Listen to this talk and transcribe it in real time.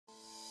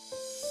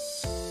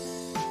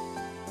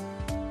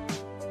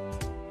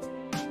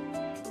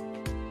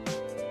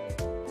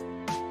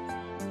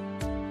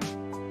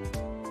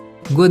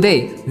Good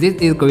day, this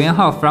is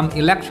Guanhao from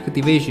Electric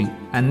Division,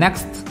 and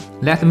next,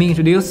 let me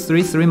introduce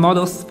three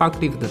models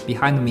forklift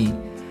behind me.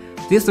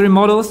 These three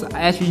models are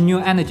actually new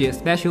energy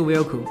special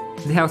vehicle.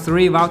 They have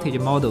 3 voltage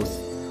models.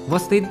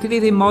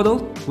 Versatility model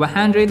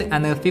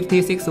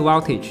 156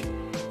 voltage,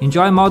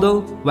 Enjoy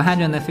model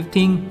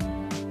 115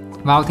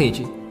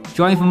 voltage,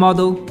 Joyful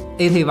model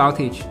 80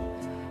 voltage.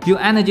 New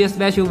energy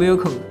special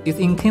vehicle is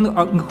in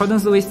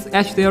accordance with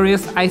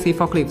H-series IC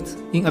forklifts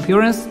in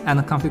appearance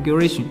and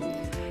configuration.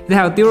 It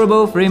has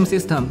durable frame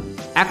system,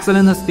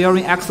 excellent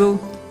steering axle,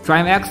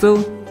 drive axle,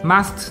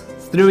 mast,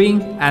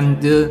 steering,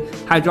 and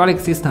hydraulic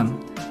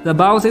system. The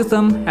above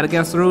system had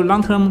gone through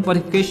long-term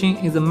verification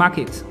in the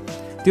market.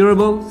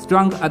 Durable,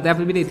 strong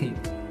adaptability.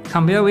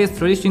 Compared with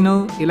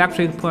traditional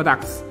electric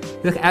products,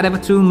 they can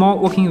adapt to more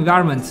working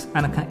environments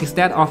and can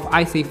instead of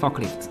IC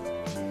forklifts.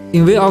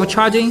 In way of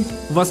charging,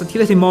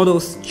 versatility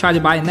models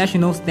charged by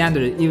national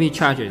standard EV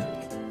charger.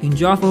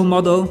 Enjoyful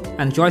model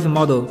and joyful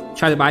model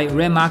charged by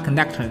REMA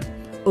connector.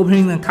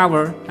 Opening the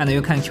cover and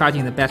you can charge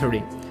in the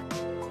battery.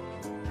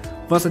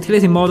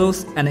 Versatility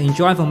models and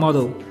enjoyful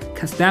model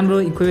can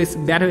standardly equip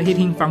with better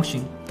heating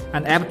function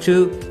and up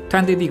to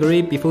 20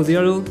 degrees before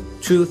zero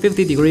to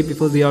 50 degrees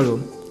before zero.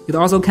 It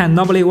also can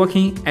normally work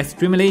in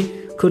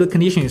extremely cold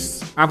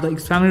conditions after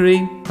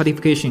extremely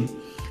qualification.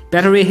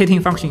 Battery heating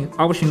function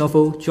optional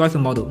for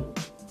joyful model.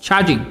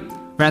 Charging.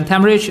 When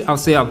temperature of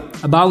cell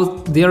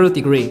above 0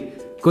 degree,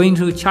 going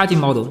to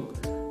charging model.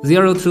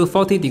 0 to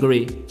 40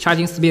 degree,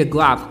 charging speed go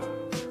up.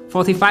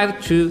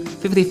 45 to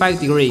 55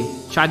 degree,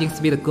 charging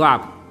speed go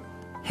up.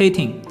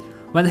 Heating.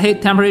 When the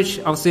heat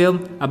temperature of cell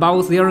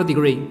above 0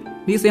 degree,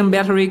 lithium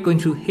battery going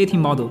to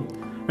heating model.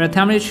 When the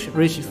temperature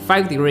reach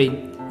 5 degree,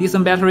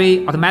 lithium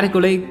battery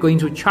automatically going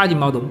to charging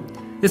model.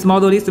 This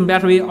model lithium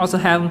battery also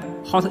have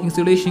hot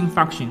insulation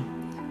function.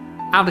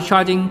 After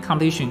charging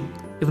completion,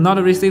 if not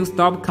receive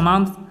stop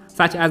command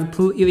such as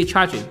pull EV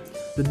charger,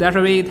 the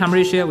battery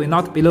temperature will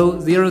not below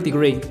 0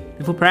 degree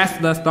if you press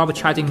the stop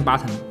charging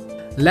button.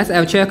 Let's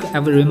have a check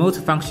of the remote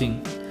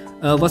function.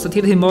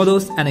 Versatility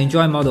models and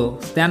Enjoy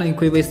model stand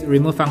equipped with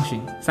remote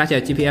function such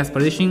as GPS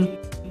position,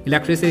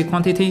 electricity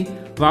quantity,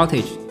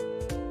 voltage,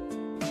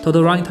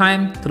 total running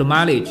time, total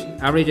mileage,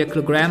 average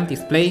kilogram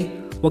display,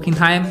 working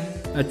time,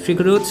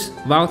 trigger route,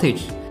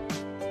 voltage,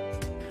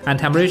 and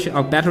temperature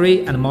of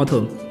battery and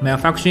motor,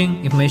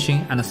 malfunction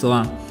information, and so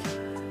on.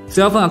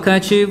 Cell phone can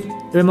achieve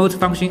remote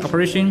function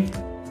operation,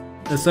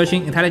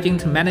 searching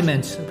intelligent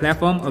management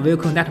platform or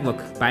vehicle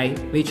network by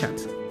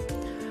WeChat.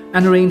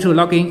 Entering into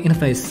login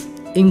interface,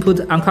 input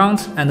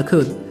account and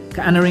code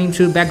can enter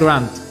into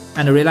background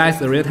and realize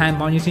the real-time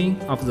monitoring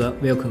of the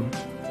vehicle.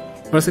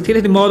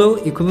 Versatility model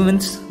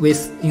equipment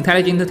with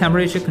intelligent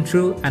temperature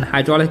control and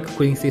hydraulic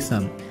cooling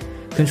system.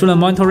 Controller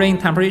monitoring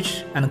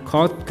temperature and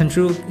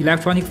control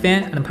electronic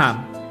fan and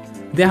pump.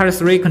 There are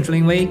 3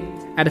 controlling ways.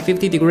 At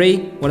 50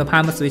 degree, water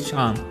pump switch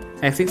on.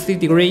 At 60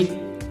 degree,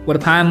 water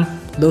pump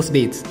low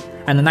speed.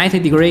 And 90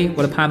 degree,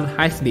 water pump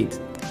high speed.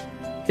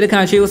 It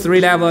can achieve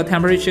 3-level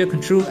temperature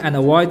control and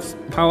avoids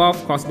power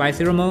off caused by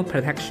thermal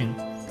protection,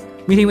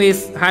 meeting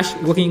with harsh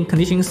working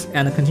conditions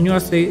and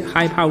continuously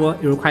high power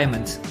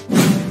requirements.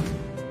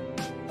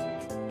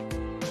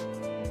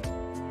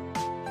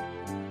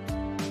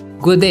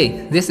 Good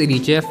day, this is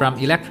DJ from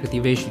Electric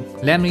Division.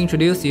 Let me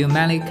introduce you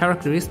many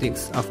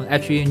characteristics of an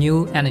actually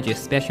new energy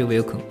special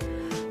vehicle.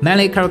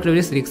 Many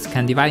characteristics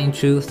can divide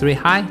into 3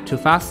 high, 2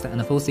 fast,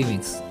 and 4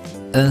 savings.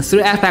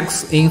 3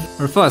 aspects in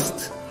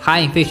first,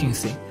 high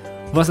efficiency.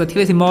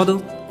 Versatility model,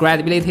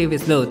 gradability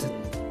with load,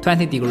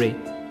 20 degree.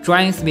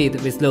 Driving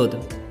speed with load,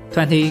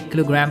 20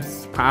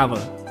 kilograms per hour.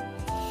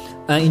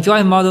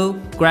 Enjoy model,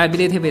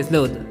 gradability with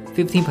load,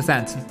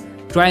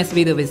 15%. Driving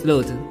speed with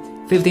load,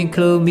 15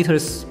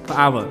 kilometers per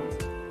hour.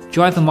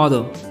 Joyful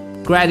model,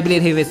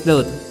 gradability with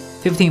load,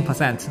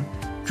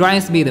 15%.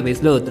 Driving speed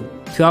with load,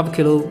 12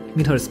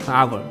 kilometers per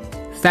hour.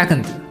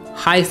 Second,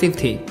 high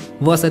safety.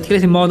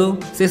 Versatility model,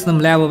 system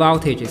level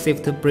voltage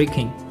safety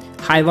braking.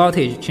 High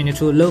voltage change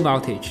to low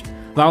voltage.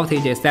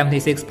 Voltage is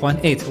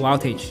 76.8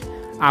 voltage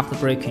after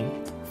braking.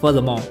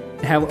 Furthermore,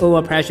 they have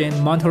overpressure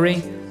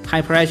monitoring,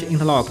 high pressure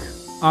interlock,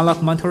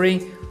 unlock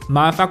monitoring,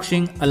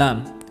 malfunction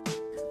alarm.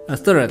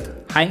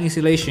 Third, high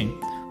insulation.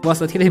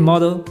 Versatility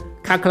model,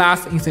 car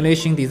class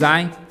insulation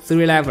design,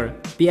 3-level,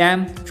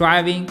 BM,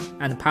 driving,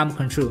 and pump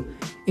control.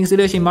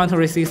 Insulation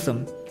monitoring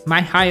system,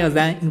 much higher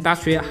than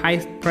industrial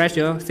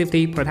high-pressure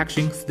safety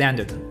protection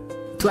standard.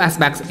 2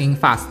 aspects in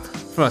fast.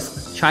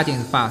 First, charging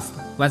is fast.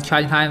 Once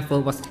charging time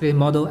for versatility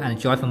model and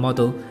joyful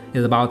model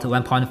is about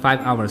 1.5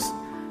 hours.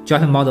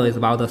 Joyful model is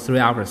about 3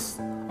 hours.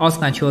 Also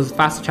can choose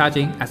fast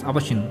charging as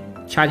optional.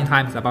 Charging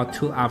time is about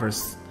 2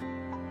 hours.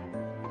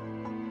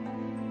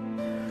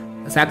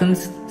 Second,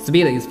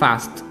 speed is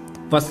fast.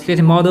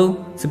 Versatility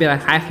model, speed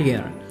at high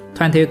gear,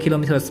 20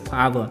 km per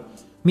hour.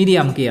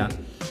 Medium gear,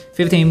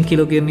 15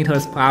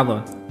 km per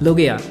hour. Low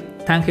gear,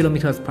 10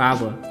 km per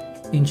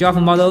hour. In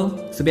joyful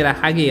model, speed at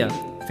high gear,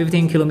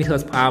 15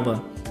 km per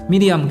hour.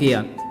 Medium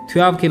gear,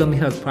 12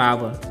 km per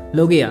hour.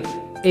 Low gear,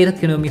 8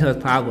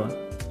 km per hour.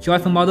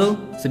 Joyful model,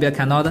 speed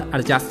cannot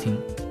adjusting.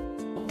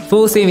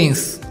 Full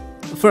savings.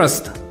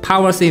 First,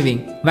 power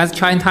saving. Once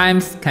charging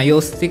times can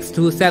use 6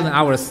 to 7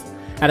 hours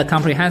at a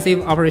comprehensive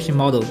operation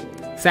model.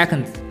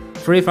 Second,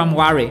 free from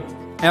worry.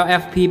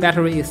 LFP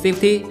battery is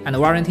safety and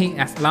warranty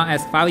as long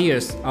as 5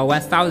 years or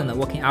 1,000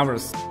 working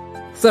hours.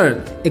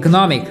 Third,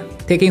 economic.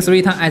 Taking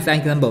 3 tons as an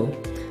example,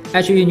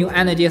 HU new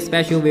energy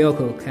special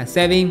vehicle can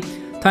save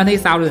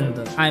 20,000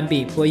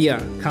 RMB per year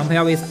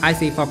compared with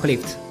IC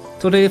forklift.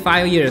 Totally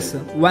 5 years,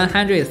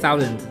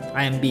 100,000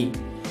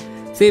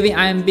 RMB. Saving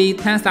RMB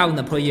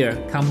 10,000 per year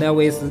compared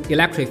with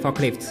electric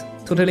forklift.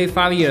 Totally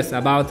 5 years,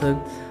 about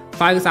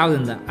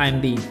 5,000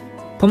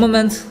 RMB.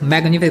 Performance,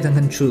 magnificent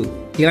control.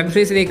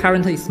 Electricity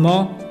current is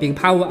small, big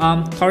power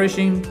arm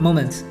torsion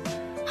moment,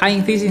 high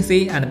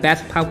efficiency and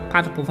better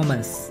part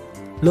performance,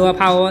 lower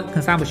power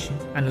consumption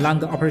and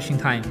longer operation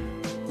time.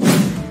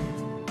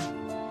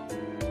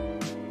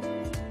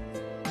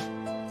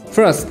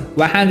 First,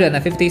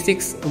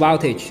 156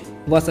 voltage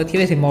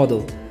versatility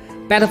model.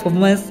 Better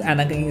performance and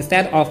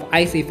instead of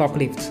IC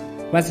forklift.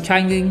 Once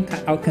charging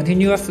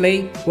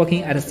continuously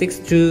working at 6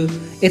 to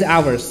 8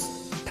 hours.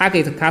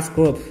 Target class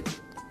group.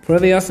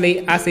 Previously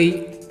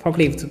IC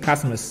forklift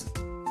customers.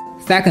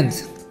 Second,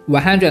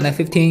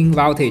 115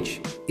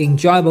 voltage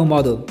enjoyable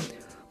model.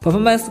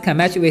 Performance can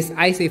match with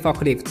IC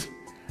forklift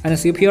and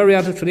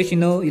superior to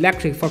traditional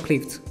electric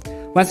forklift.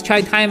 Once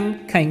charge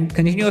time can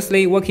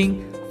continuously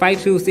working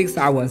 5 to 6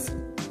 hours.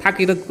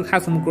 Target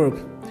customer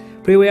group.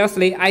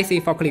 Previously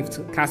IC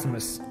forklift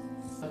customers.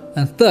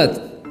 And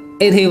third,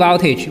 80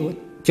 voltage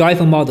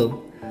joyful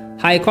model.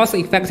 High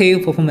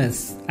cost-effective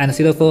performance and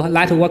suitable for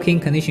light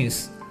working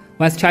conditions.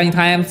 Once charging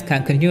times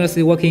can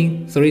continuously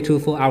working 3 to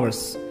 4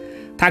 hours.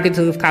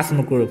 Target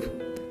customer group.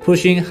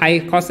 Pushing high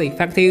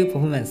cost-effective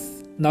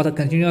performance, not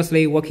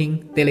continuously working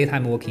daily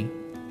time working.